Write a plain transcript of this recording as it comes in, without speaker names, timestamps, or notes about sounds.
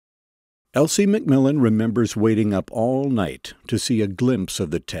Elsie McMillan remembers waiting up all night to see a glimpse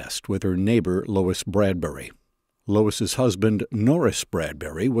of the test with her neighbor, Lois Bradbury. Lois's husband, Norris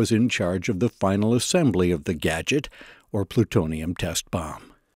Bradbury, was in charge of the final assembly of the gadget, or plutonium test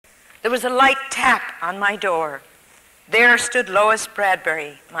bomb. There was a light tap on my door. There stood Lois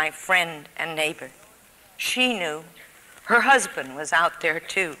Bradbury, my friend and neighbor. She knew. Her husband was out there,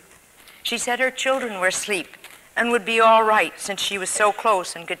 too. She said her children were asleep and would be all right since she was so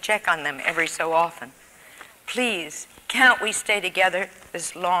close and could check on them every so often. Please, can't we stay together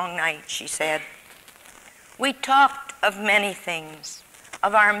this long night, she said. We talked of many things,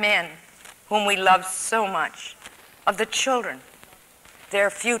 of our men, whom we loved so much, of the children, their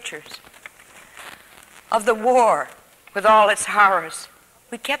futures, of the war with all its horrors.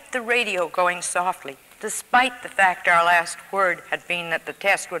 We kept the radio going softly, despite the fact our last word had been that the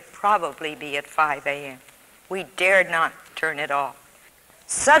test would probably be at 5 a.m. We dared not turn it off.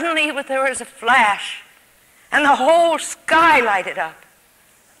 Suddenly there was a flash, and the whole sky lighted up.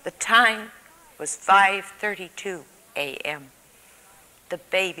 The time was 5:32 a.m. The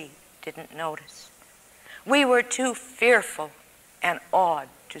baby didn't notice. We were too fearful and awed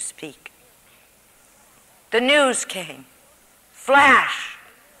to speak. The news came. Flash!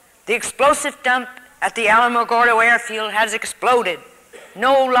 The explosive dump at the Alamogordo airfield has exploded.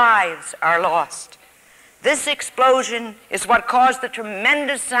 No lives are lost. This explosion is what caused the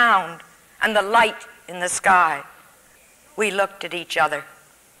tremendous sound and the light in the sky. We looked at each other.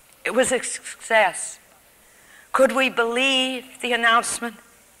 It was a success. Could we believe the announcement?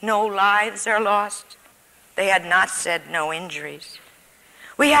 No lives are lost. They had not said no injuries.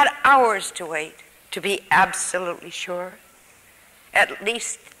 We had hours to wait to be absolutely sure. At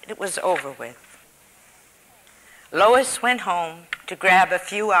least it was over with. Lois went home to grab a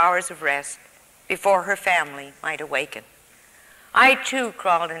few hours of rest before her family might awaken. I too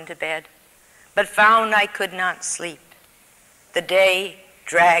crawled into bed, but found I could not sleep. The day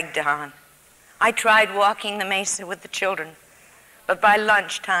dragged on. I tried walking the mesa with the children, but by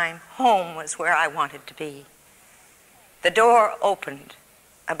lunchtime, home was where I wanted to be. The door opened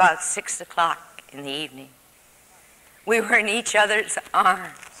about 6 o'clock in the evening. We were in each other's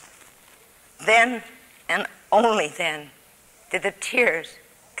arms. Then, and only then, did the tears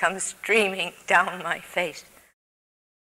come streaming down my face.